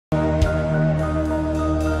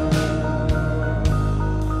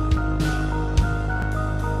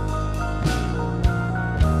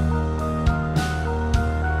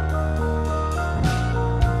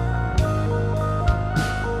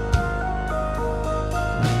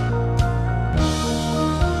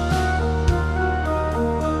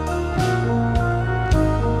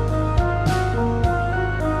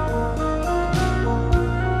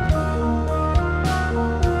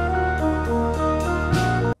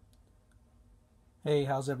Hey,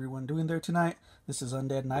 how's everyone doing there tonight? This is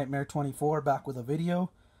Undead Nightmare 24 back with a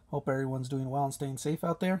video. Hope everyone's doing well and staying safe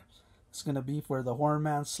out there. It's going to be for the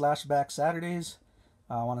Horrorman's Slashback Saturdays.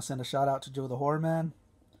 I want to send a shout out to Joe the Horrorman.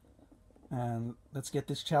 And let's get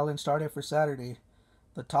this challenge started for Saturday.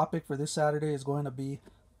 The topic for this Saturday is going to be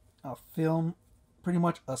a film, pretty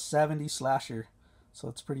much a 70s slasher. So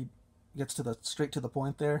it's gets to the straight to the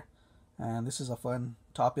point there. And this is a fun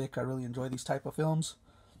topic. I really enjoy these type of films.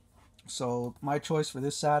 So my choice for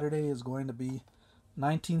this Saturday is going to be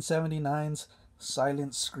 1979's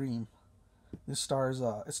Silent Scream. This stars,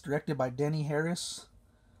 it's directed by Denny Harris.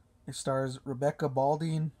 It stars Rebecca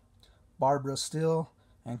Balding, Barbara Still,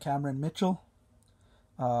 and Cameron Mitchell.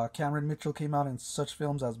 Cameron Mitchell came out in such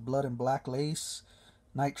films as Blood and Black Lace,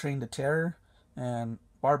 Night Train to Terror, and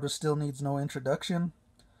Barbara Still needs no introduction.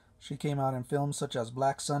 She came out in films such as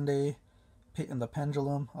Black Sunday, Pit and the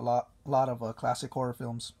Pendulum, a lot of classic horror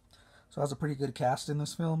films. So it has a pretty good cast in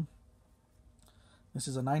this film. This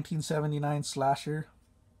is a 1979 slasher.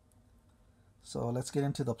 So let's get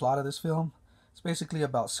into the plot of this film. It's basically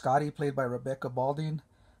about Scotty, played by Rebecca Balding.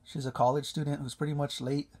 She's a college student who's pretty much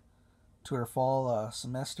late to her fall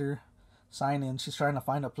semester sign-in. She's trying to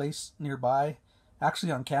find a place nearby,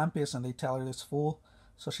 actually on campus, and they tell her it's full.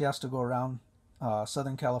 So she has to go around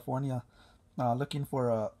Southern California looking for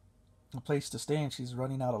a place to stay, and she's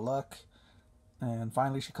running out of luck. And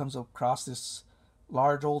finally she comes across this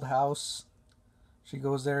large old house. She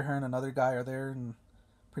goes there, her and another guy are there and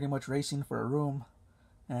pretty much racing for a room.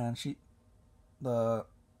 And the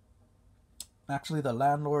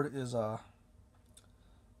landlord is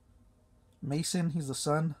Mason. He's the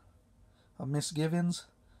son of Miss Givens,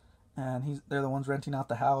 and they're the ones renting out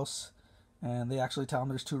the house. And they actually tell him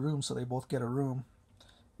there's 2 rooms, so they both get a room,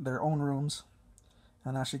 their own rooms.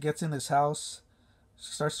 And as she gets in this house,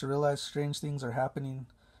 she starts to realize strange things are happening.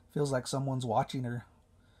 Feels like someone's watching her.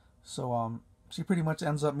 So she pretty much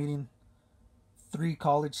ends up meeting 3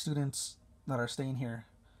 college students that are staying here,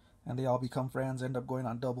 and they all become friends, end up going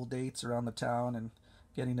on double dates around the town and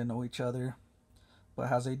getting to know each other.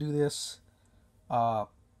 But as they do this, they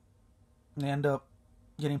end up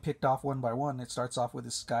getting picked off one by one. It starts off with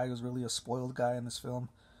this guy who's really a spoiled guy in this film.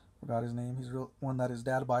 Forgot his name. He's one that his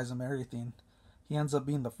dad buys him everything. He ends up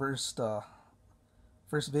being the first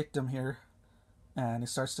victim here, and it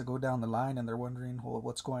starts to go down the line, and they're wondering, well,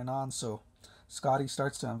 what's going on. So Scotty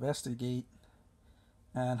starts to investigate,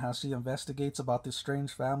 and how she investigates about this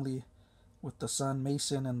strange family with the son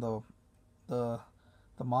Mason and the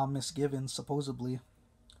mom Miss Givens, supposedly.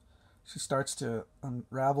 She starts to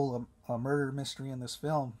unravel a murder mystery in this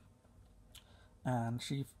film, and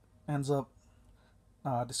she ends up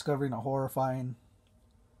discovering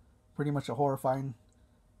pretty much a horrifying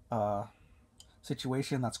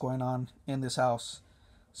situation that's going on in this house.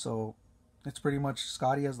 So it's pretty much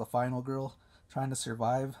Scotty as the final girl trying to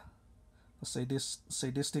survive the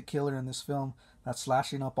sadistic killer in this film that's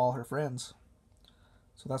slashing up all her friends.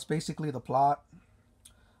 So that's basically the plot.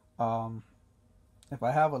 If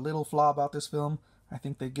I have a little flaw about this film, I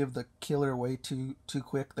think they give the killer away too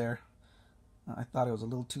quick there. I thought it was a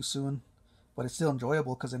little too soon, but it's still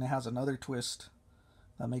enjoyable because then it has another twist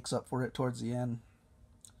that makes up for it towards the end.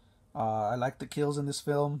 I like the kills in this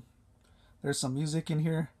film. There's some music in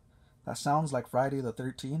here that sounds like Friday the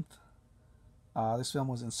 13th. This film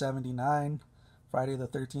was in 79. Friday the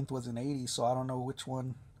 13th was in 80, so I don't know which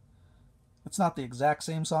one. It's not the exact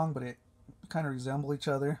same song, but it kind of resemble each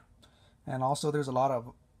other. And also there's a lot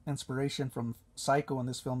of inspiration from Psycho in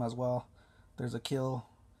this film as well. There's a kill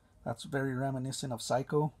that's very reminiscent of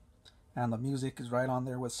Psycho, and the music is right on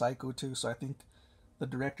there with Psycho too. So I think the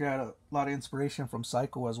director had a lot of inspiration from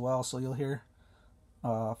Psycho as well. So you'll hear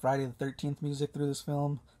Friday the 13th music through this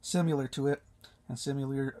film, similar to it, and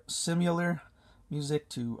similar music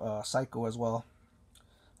to Psycho as well.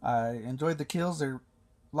 I enjoyed the kills. A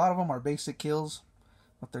lot of them are basic kills,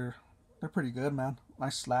 but they're pretty good, man.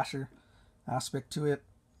 Nice slasher aspect to it.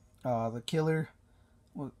 The killer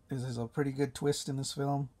is a pretty good twist in this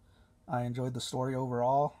film. I enjoyed the story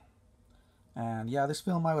overall. And yeah, this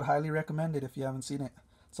film I would highly recommend it if you haven't seen it.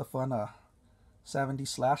 It's a fun 70s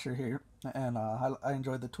slasher here, and I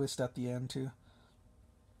enjoyed the twist at the end too.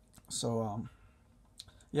 So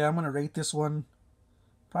yeah, I'm gonna rate this one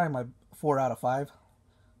probably my 4 out of 5.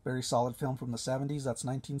 Very solid film from the 70s. That's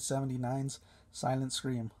 1979's Silent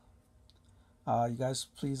Scream. You guys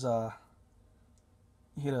please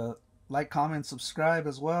hit a like, comment, subscribe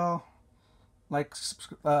as well. I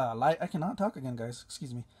cannot talk again, guys.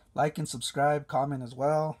 Excuse me. Like and subscribe, comment as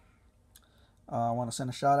well. I want to send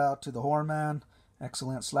a shout out to the Horrorman.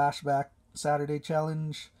 Excellent Slashback Saturday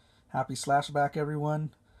challenge. Happy Slashback, everyone.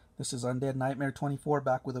 This is Undead Nightmare 24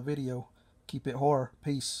 back with a video. Keep it horror.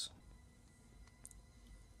 Peace.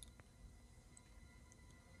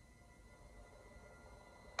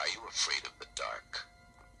 Are you afraid of the dark?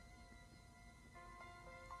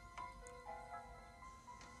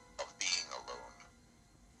 Of being alone?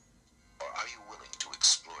 Or are you willing to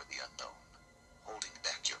explore the unknown, holding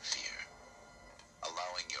back your fear,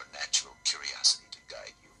 allowing your natural curiosity to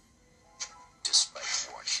guide you, despite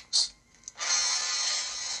warnings,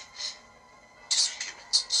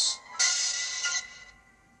 disappearances,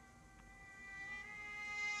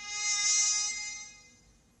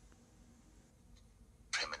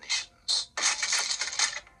 premonitions,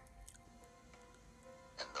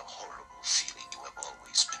 and the horrible feeling you have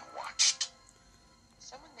always been watched?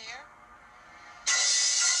 Someone there?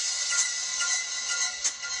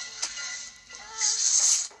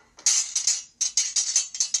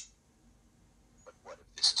 But what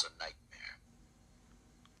if this is a nightmare?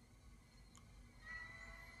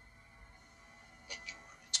 And you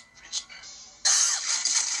are its prisoner.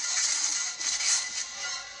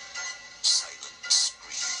 Silent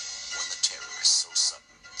scream. When the terror is so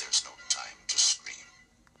sudden, there's no time to scream.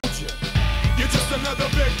 You're just another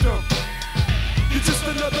victim. You're just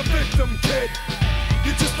another victim, kid.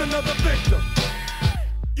 You're just another victim.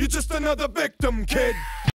 You're just another victim, kid.